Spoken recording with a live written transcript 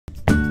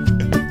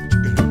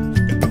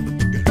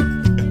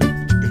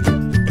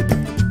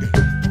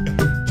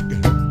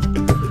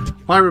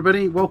Hi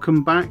everybody,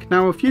 welcome back.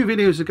 Now a few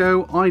videos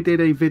ago I did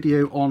a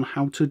video on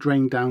how to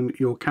drain down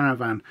your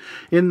caravan.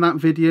 In that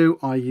video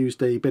I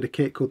used a bit of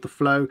kit called the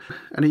Flow,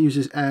 and it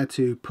uses air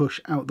to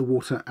push out the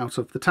water out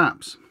of the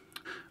taps.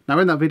 Now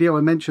in that video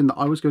I mentioned that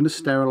I was going to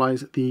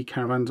sterilise the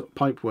caravan's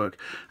pipework,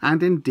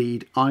 and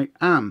indeed I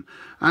am.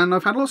 And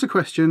I've had lots of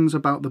questions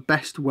about the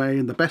best way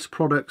and the best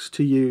products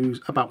to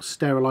use about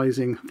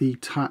sterilising the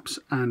taps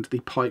and the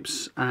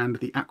pipes and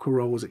the aqua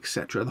rolls,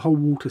 etc. The whole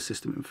water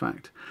system, in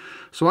fact.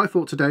 So I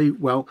thought today,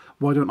 well,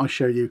 why don't I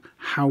show you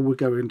how we're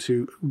going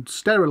to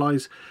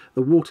sterilise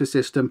the water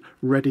system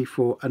ready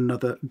for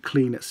another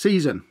clean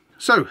season.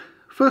 So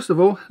first of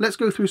all, let's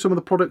go through some of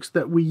the products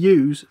that we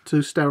use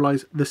to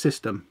sterilise the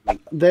system.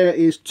 There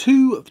is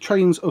two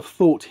trains of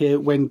thought here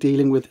when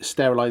dealing with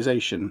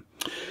sterilisation.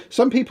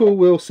 Some people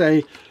will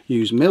say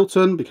use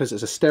Milton because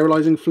it's a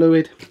sterilising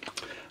fluid,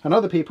 and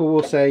other people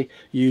will say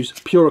use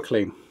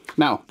PuraClean.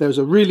 Now, there's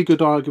a really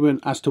good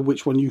argument as to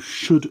which one you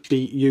should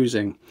be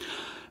using.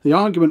 The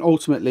argument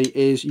ultimately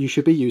is you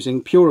should be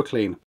using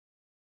PuraClean.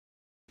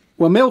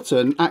 Well,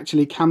 Milton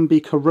actually can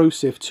be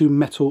corrosive to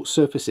metal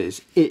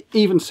surfaces. It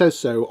even says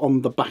so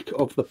on the back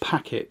of the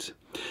packet.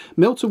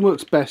 Milton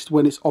works best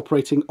when it's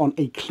operating on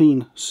a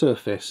clean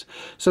surface,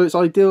 so it's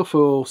ideal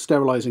for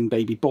sterilising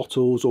baby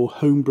bottles or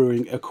home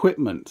brewing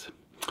equipment.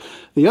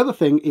 The other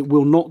thing it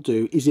will not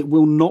do is it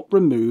will not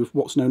remove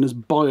what's known as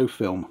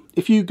biofilm.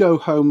 If you go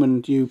home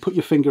and you put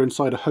your finger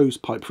inside a hose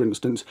pipe, for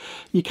instance,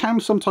 you can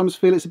sometimes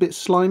feel it's a bit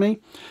slimy.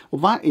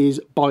 Well, that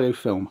is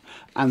biofilm,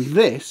 and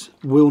this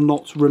will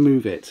not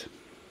remove it.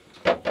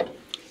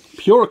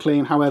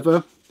 PuraClean,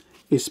 however,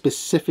 is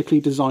specifically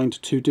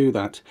designed to do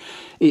that.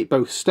 It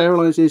both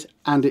sterilises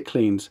and it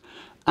cleans.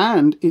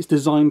 And it's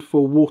designed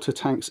for water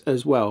tanks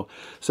as well.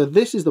 So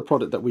this is the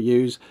product that we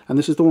use, and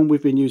this is the one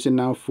we've been using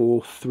now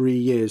for 3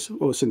 years,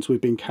 or since we've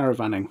been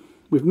caravanning.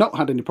 We've not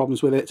had any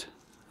problems with it.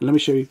 Let me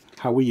show you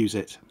how we use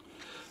it.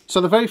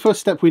 So the very first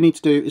step we need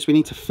to do is we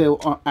need to fill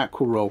our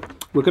aqua roll.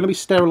 We're going to be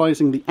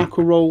sterilising the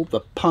aqua roll,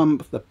 the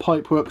pump, the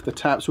pipework, the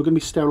taps. We're going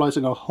to be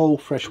sterilising our whole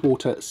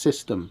freshwater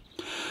system.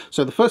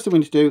 So the first thing we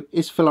need to do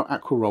is fill our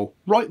aqua roll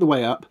right the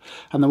way up,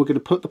 and then we're going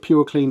to put the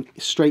PuraClean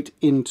straight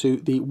into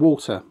the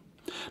water.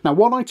 Now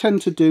what I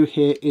tend to do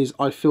here is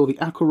I fill the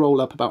aqua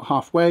roll up about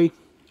halfway,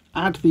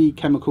 add the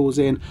chemicals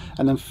in,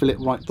 and then fill it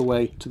right the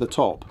way to the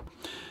top.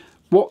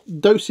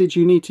 What dosage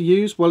you need to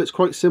use? Well, it's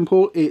quite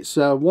simple. It's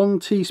 1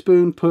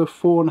 teaspoon per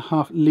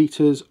 4.5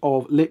 litres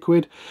of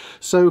liquid.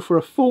 So for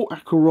a full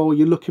aqua roll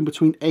you're looking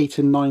between 8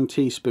 and 9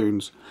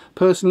 teaspoons.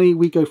 Personally,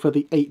 we go for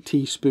the 8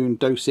 teaspoon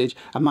dosage,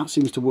 and that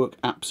seems to work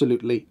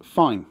absolutely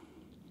fine.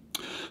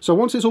 So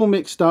once it's all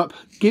mixed up,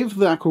 give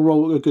the aqua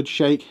roll a good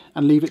shake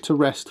and leave it to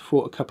rest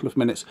for a couple of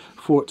minutes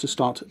for it to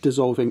start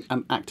dissolving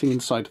and acting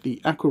inside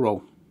the aqua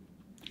roll.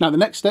 Now the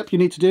next step you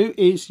need to do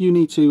is you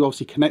need to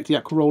obviously connect the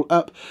aqua roll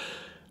up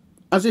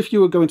as if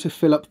you were going to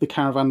fill up the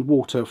caravan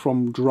water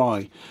from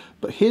dry.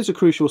 But here's a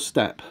crucial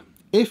step.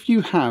 If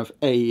you have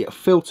a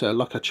filter,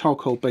 like a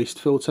charcoal based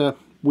filter,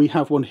 we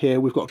have one here,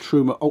 we've got a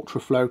Truma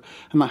Ultraflow,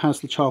 and that has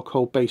the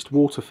charcoal based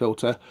water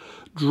filter.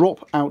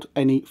 Drop out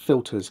any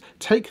filters,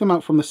 take them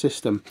out from the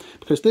system,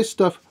 because this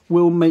stuff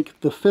will make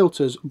the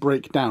filters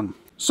break down.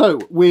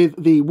 So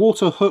with the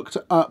water hooked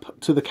up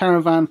to the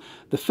caravan,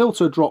 the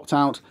filter dropped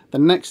out, the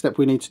next step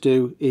we need to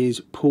do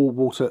is pour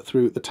water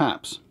through the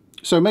taps.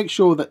 So make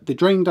sure that the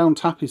drain down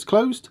tap is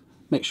closed,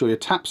 make sure your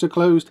taps are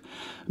closed,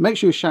 make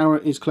sure your shower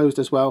is closed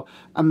as well,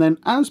 and then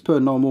as per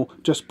normal,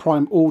 just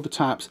prime all the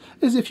taps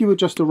as if you had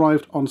just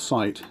arrived on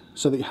site,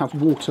 so that you have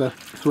water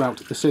throughout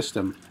the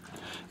system.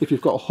 If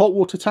you've got a hot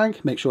water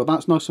tank, make sure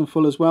that's nice and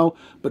full as well,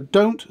 but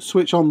don't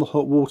switch on the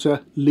hot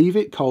water, leave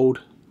it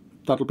cold,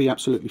 that'll be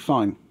absolutely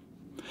fine.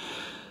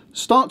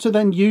 Start to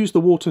then use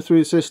the water through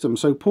the system,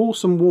 so pour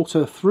some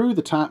water through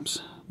the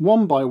taps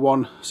one by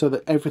one so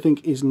that everything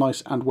is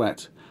nice and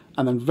wet.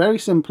 And then very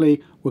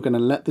simply, we're going to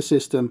let the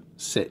system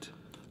sit.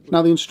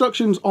 Now the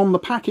instructions on the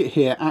packet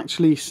here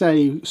actually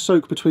say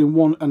soak between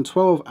 1 and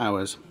 12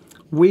 hours.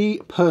 We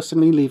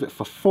personally leave it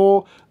for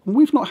 4, and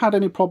we've not had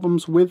any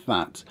problems with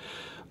that.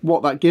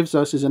 What that gives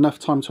us is enough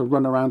time to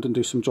run around and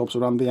do some jobs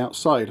around the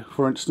outside.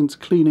 For instance,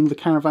 cleaning the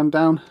caravan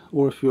down,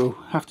 or if you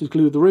have to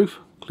glue the roof,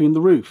 clean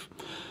the roof.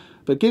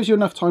 But it gives you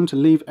enough time to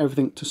leave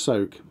everything to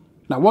soak.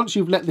 Now once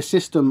you've let the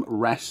system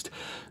rest,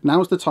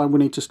 now's the time we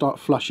need to start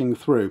flushing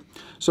through.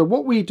 So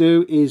what we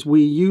do is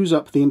we use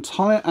up the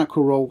entire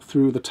aqua roll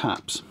through the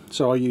taps.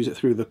 So I use it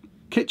through the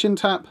kitchen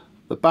tap,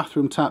 the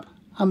bathroom tap,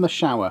 and the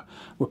shower.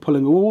 We're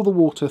pulling all the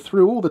water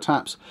through all the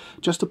taps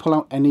just to pull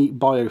out any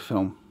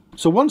biofilm.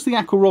 So once the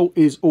aqua roll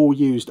is all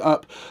used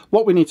up,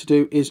 what we need to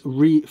do is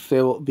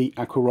refill the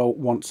aqua roll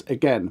once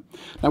again.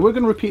 Now we're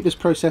going to repeat this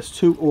process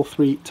 2 or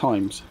 3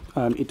 times.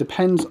 It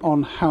depends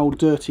on how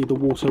dirty the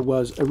water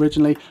was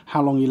originally,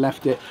 how long you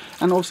left it,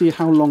 and obviously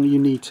how long you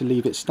need to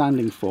leave it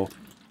standing for.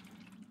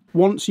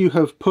 Once you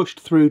have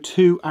pushed through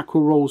 2 aqua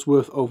rolls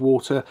worth of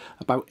water,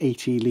 about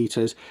 80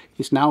 litres,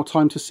 it's now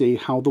time to see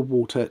how the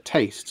water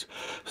tastes.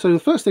 So the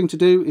first thing to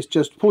do is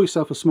just pour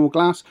yourself a small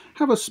glass,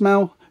 have a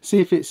smell, see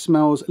if it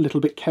smells a little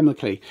bit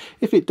chemically.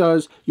 If it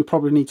does, you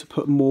probably need to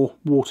put more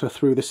water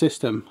through the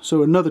system.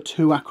 So another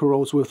 2 aqua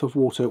rolls worth of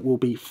water will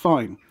be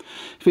fine.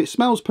 If it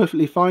smells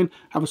perfectly fine,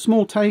 have a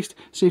small taste,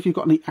 see if you've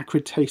got any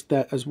acrid taste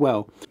there as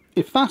well.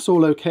 If that's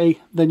all okay,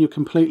 then you're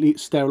completely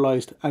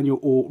sterilised and you're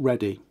all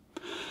ready.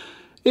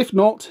 If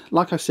not,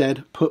 like I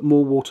said, put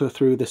more water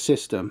through the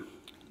system.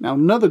 Now,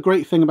 another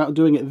great thing about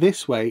doing it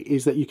this way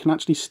is that you can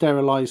actually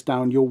sterilise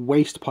down your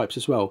waste pipes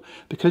as well.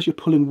 Because you're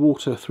pulling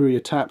water through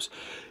your taps,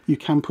 you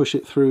can push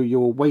it through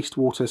your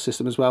wastewater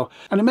system as well.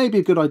 And it may be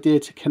a good idea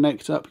to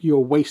connect up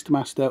your waste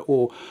master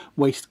or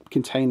waste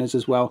containers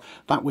as well.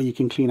 That way you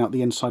can clean out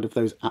the inside of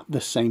those at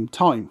the same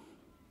time.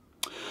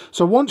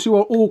 So once you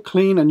are all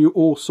clean and you're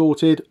all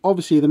sorted,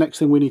 obviously the next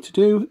thing we need to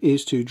do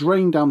is to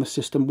drain down the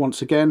system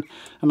once again.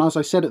 And as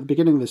I said at the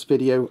beginning of this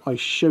video, I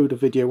showed a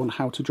video on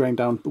how to drain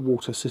down the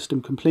water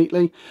system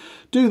completely.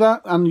 Do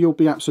that and you'll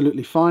be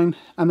absolutely fine.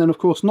 And then of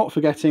course, not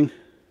forgetting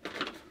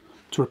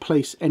to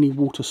replace any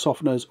water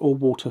softeners or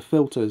water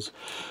filters.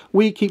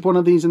 We keep one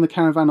of these in the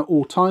caravan at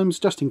all times,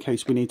 just in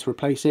case we need to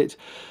replace it.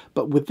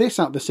 But with this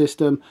out the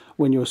system,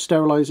 when you're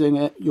sterilising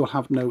it, you'll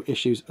have no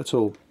issues at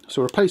all.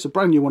 So replace a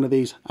brand new one of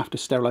these after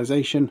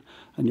sterilisation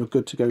and you're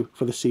good to go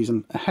for the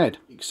season ahead.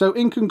 So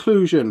in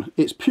conclusion,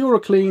 it's Pura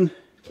Clean,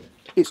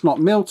 it's not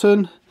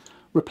Milton.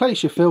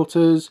 Replace your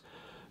filters,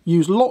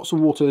 use lots of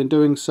water in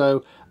doing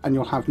so, and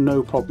you'll have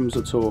no problems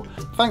at all.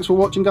 Thanks for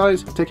watching,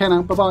 guys. Take care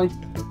now.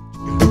 Bye-bye.